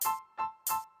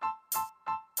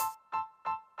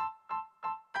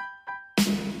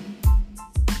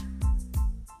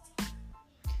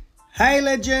Hey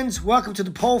legends, welcome to the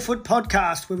Paul Foot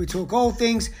Podcast, where we talk all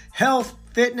things health,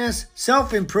 fitness,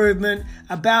 self-improvement,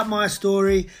 about my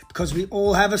story, because we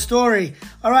all have a story.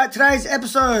 All right, today's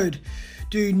episode,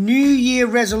 do New Year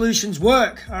resolutions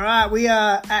work? All right, we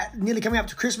are nearly coming up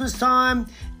to Christmas time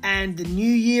and the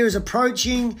New Year is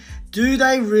approaching. Do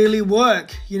they really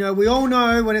work? You know, we all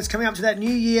know when it's coming up to that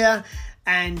New Year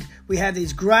and we have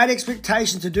these great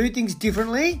expectations to do things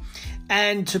differently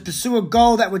and to pursue a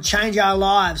goal that would change our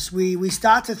lives. We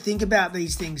start to think about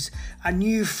these things. A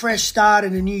new fresh start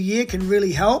in a new year can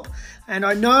really help. And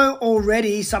I know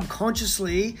already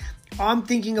subconsciously I'm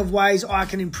thinking of ways I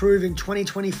can improve in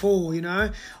 2024, you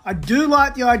know. I do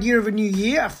like the idea of a new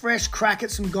year, a fresh crack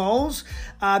at some goals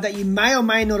that you may or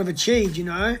may not have achieved, you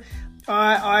know.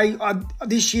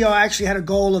 This year I actually had a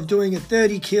goal of doing a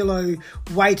 30 kilo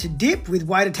weighted dip with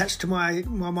weight attached to my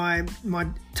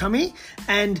tummy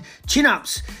and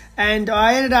chin-ups, and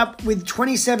I ended up with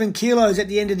 27 kilos at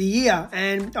the end of the year,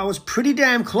 and I was pretty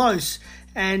damn close,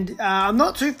 and I'm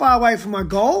not too far away from my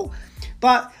goal,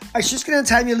 but it's just going to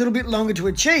take me a little bit longer to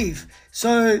achieve.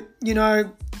 So, you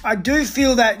know, I do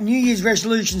feel that New Year's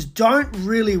resolutions don't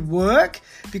really work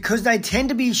because they tend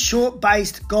to be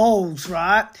short-based goals,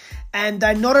 right? And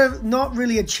they're not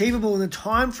really achievable in the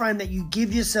time frame that you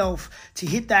give yourself to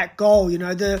hit that goal. You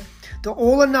know, the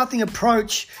all or nothing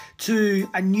approach to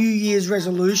a New Year's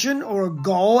resolution or a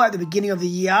goal at the beginning of the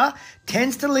year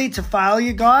tends to lead to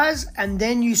failure, guys, and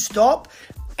then you stop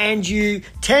and you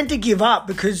tend to give up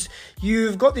because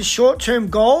you've got this short-term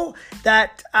goal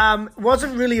that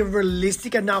wasn't really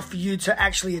realistic enough for you to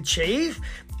actually achieve.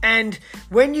 And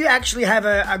when you actually have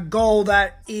a goal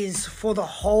that is for the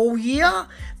whole year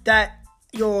that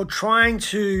you're trying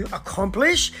to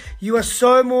accomplish, you are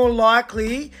so more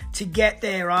likely to get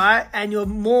there, right? And you're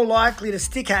more likely to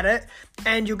stick at it,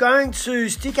 and you're going to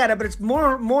stick at it, but it's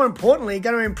more importantly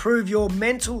going to improve your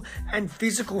mental and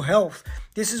physical health.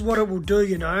 This is what it will do,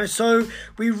 you know. So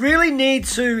we really need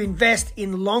to invest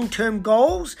in long-term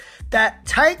goals that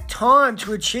take time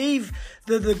to achieve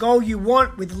the goal you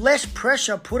want, with less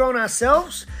pressure put on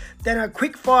ourselves than a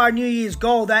quick-fire New Year's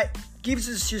goal that gives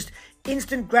us just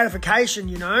instant gratification,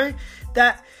 you know,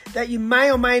 that you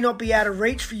may or may not be out of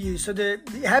reach for you. So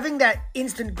having that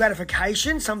instant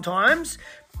gratification sometimes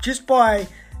just by,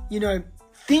 you know,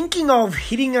 thinking of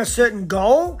hitting a certain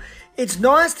goal, it's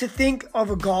nice to think of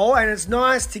a goal and it's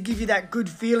nice to give you that good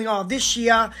feeling, oh, this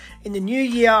year, in the new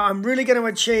year, I'm really going to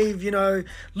achieve, you know,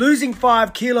 losing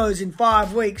 5 kilos in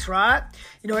 5 weeks, right?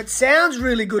 You know, it sounds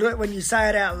really good when you say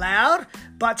it out loud,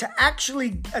 but to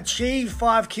actually achieve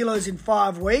 5 kilos in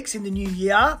 5 weeks in the new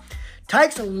year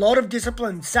takes a lot of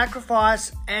discipline,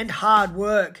 sacrifice, and hard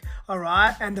work, all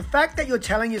right? And the fact that you're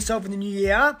telling yourself in the new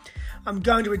year, I'm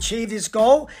going to achieve this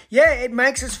goal, yeah, it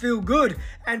makes us feel good.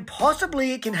 And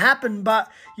possibly it can happen, but,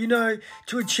 you know,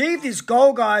 to achieve this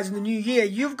goal, guys, in the new year,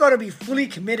 you've got to be fully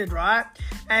committed, right?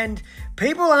 And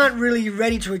people aren't really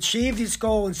ready to achieve this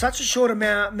goal in such a short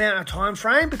amount of time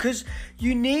frame because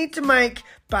you need to make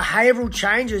behavioral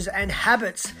changes and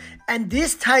habits. And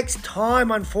this takes time,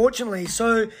 unfortunately.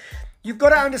 So you've got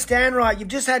to understand, right, you've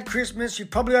just had Christmas, you've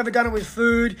probably overdone it with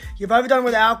food, you've overdone it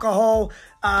with alcohol,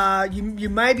 you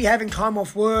may be having time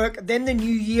off work, then the new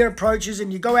year approaches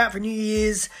and you go out for New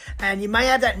Year's and you may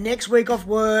have that next week off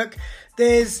work.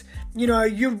 There's, you know,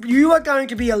 you are going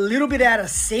to be a little bit out of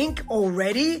sync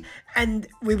already, and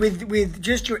with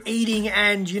just your eating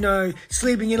and, you know,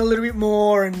 sleeping in a little bit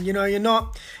more, and, you know, you're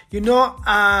not you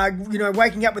know,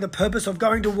 waking up with a purpose of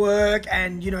going to work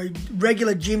and, you know,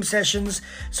 regular gym sessions.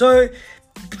 So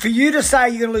for you to say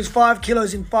you're going to lose 5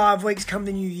 kilos in 5 weeks come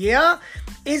the new year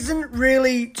isn't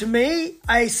really, to me,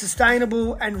 a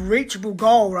sustainable and reachable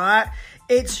goal, right?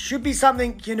 It should be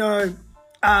something, you know,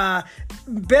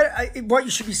 what you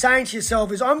should be saying to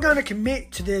yourself is, I'm going to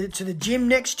commit to the gym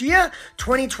next year,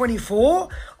 2024.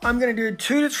 I'm going to do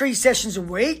 2 to 3 sessions a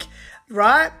week,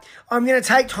 right? I'm going to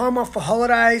take time off for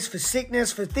holidays, for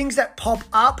sickness, for things that pop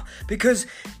up, because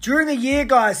during the year,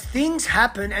 guys, things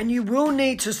happen and you will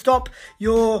need to stop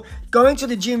your going to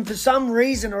the gym for some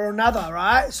reason or another,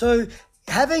 right? So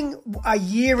having a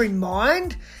year in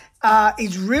mind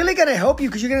is really going to help you,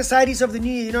 because you're going to say to yourself the new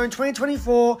year, you know, in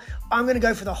 2024, I'm going to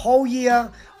go for the whole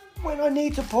year. When I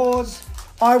need to pause,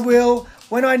 I will.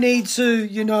 When I need to,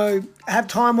 you know, have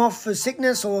time off for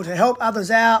sickness or to help others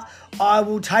out, I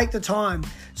will take the time.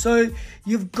 So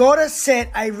you've got to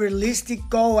set a realistic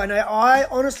goal. And I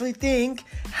honestly think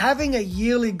having a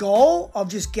yearly goal of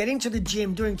just getting to the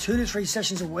gym, doing 2 to 3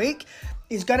 sessions a week,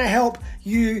 is going to help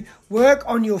you work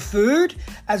on your food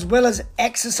as well as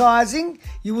exercising.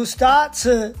 You will start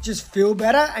to just feel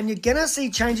better, and you're going to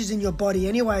see changes in your body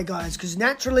anyway, guys, because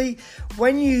naturally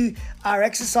when you are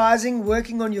exercising,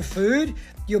 working on your food,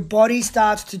 your body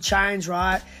starts to change,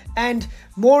 right? And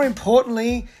more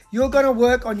importantly, you're going to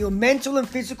work on your mental and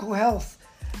physical health.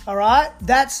 All right?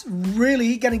 That's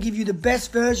really going to give you the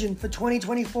best version for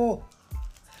 2024.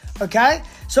 Okay?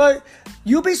 So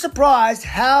you'll be surprised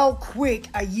how quick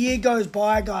a year goes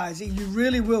by, guys. You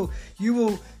really will. You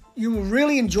will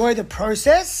really enjoy the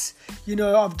process,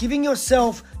 of giving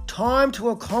yourself time to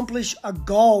accomplish a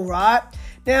goal, right?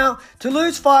 Now, to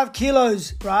lose 5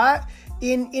 kilos, right,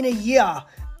 in a year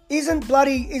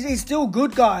is still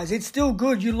good, guys. It's still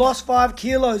good. You lost 5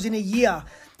 kilos in a year.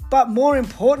 But more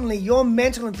importantly, your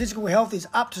mental and physical health is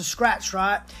up to scratch,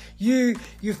 right? You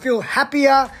feel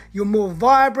happier, you're more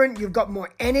vibrant, you've got more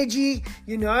energy,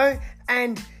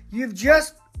 and you've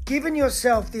just given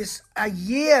yourself a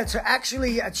year to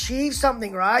actually achieve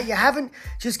something, right? You haven't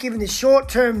just given this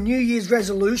short-term New Year's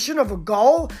resolution of a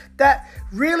goal that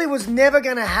really was never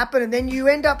going to happen, and then you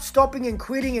end up stopping and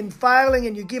quitting and failing,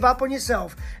 and you give up on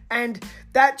yourself, and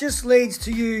that just leads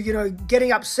to you,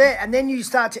 getting upset, and then you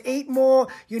start to eat more,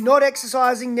 you're not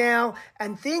exercising now,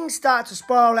 and things start to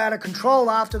spiral out of control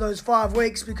after those 5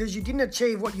 weeks because you didn't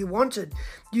achieve what you wanted.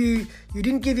 You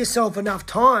didn't give yourself enough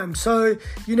time. So,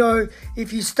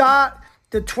 if you start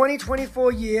the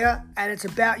 2024 year and it's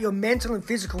about your mental and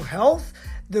physical health,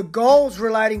 the goals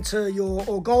relating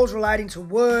to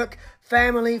work,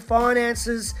 family,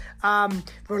 finances,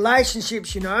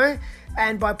 relationships,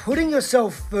 and by putting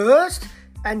yourself first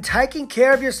and taking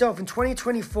care of yourself in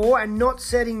 2024 and not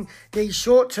setting these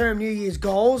short-term New Year's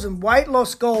goals and weight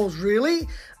loss goals really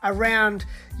around,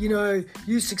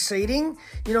 you succeeding.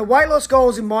 Weight loss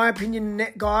goals, in my opinion,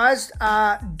 guys,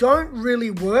 don't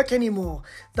really work anymore.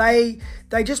 They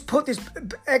just put this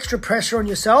extra pressure on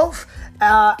yourself.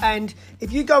 And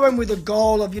if you go in with a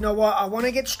goal of, I want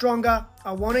to get stronger,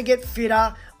 I want to get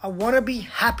fitter, I want to be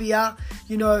happier,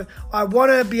 I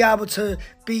want to be able to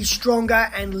be stronger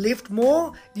and lift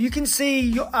more, you can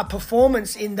see a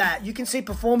performance in that. You can see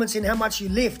performance in how much you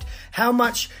lift, how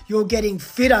much you're getting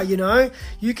fitter,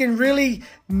 You can really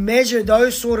measure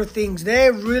those sort of things.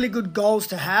 They're really good goals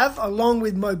to have, along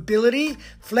with mobility,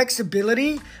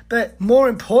 flexibility, but more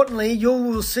importantly, you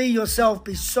will see yourself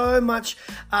be so much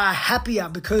happier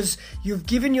because you've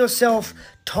given yourself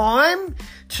time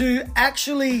to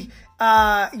actually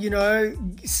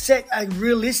set a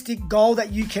realistic goal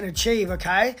that you can achieve,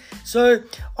 okay? So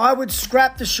I would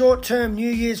scrap the short-term New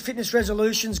Year's fitness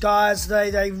resolutions, guys.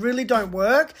 They really don't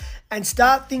work. And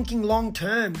start thinking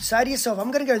long-term. Say to yourself,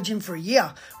 I'm going to go to the gym for a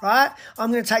year, right?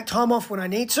 I'm going to take time off when I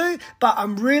need to, but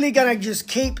I'm really going to just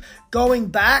keep going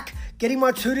back, getting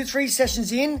my 2 to 3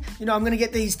 sessions in. I'm going to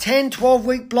get these 10,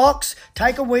 12-week blocks,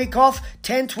 take a week off,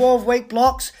 10, 12-week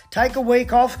blocks, take a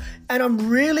week off, and I'm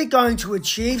really going to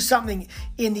achieve something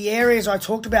in the areas I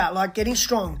talked about, like getting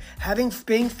strong,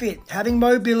 being fit, having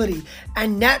mobility,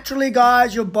 and naturally,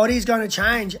 guys, your body's going to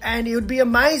change, and it would be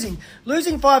amazing.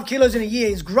 Losing 5 kilos in a year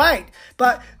is great,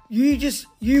 but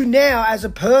you now as a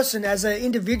person, as an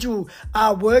individual,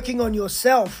 are working on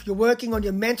yourself. You're working on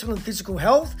your mental and physical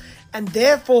health, and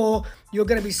therefore you're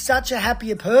going to be such a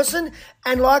happier person.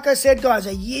 And like I said, guys,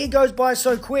 a year goes by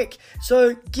so quick.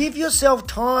 So give yourself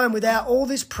time without all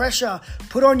this pressure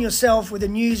put on yourself with a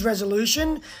New Year's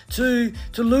resolution to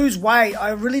lose weight.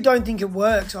 I really don't think it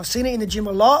works. I've seen it in the gym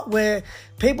a lot where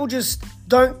people just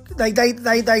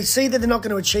they see that they're not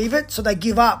going to achieve it, so they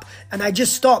give up and they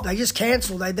just stop. They just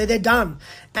cancel. They're done.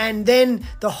 And then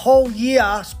the whole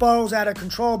year spirals out of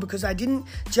control because they didn't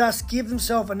just give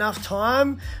themselves enough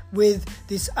time with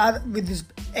this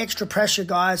extra pressure,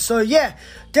 guys. So yeah,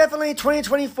 definitely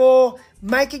 2024,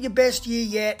 make it your best year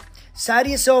yet. Say to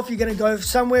yourself, you're going to go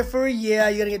somewhere for a year.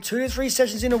 You're going to get 2 to 3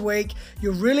 sessions in a week.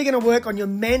 You're really going to work on your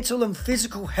mental and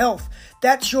physical health.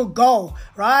 That's your goal,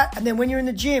 right? And then when you're in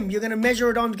the gym, you're going to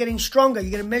measure it on getting stronger. You're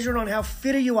going to measure it on how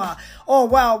fitter you are. Oh,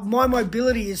 wow, my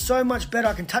mobility is so much better.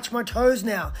 I can touch my toes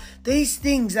now. These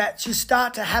things that just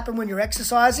start to happen when you're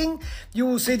exercising, you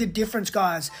will see the difference,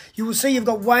 guys. You will see you've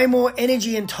got way more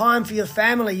energy and time for your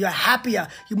family. You're happier.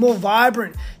 You're more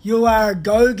vibrant. You are a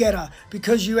go-getter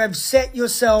because you have set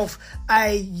yourself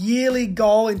a yearly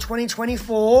goal in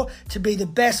 2024 to be the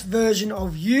best version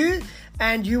of you,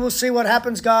 and you will see what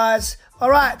happens, guys.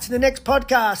 All right, to the next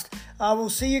podcast. We'll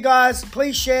see you guys.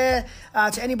 Please share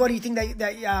to anybody you think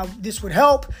that this would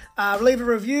help. Leave a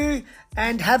review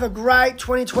and have a great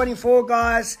 2024,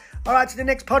 guys. All right, to the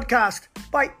next podcast.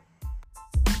 Bye.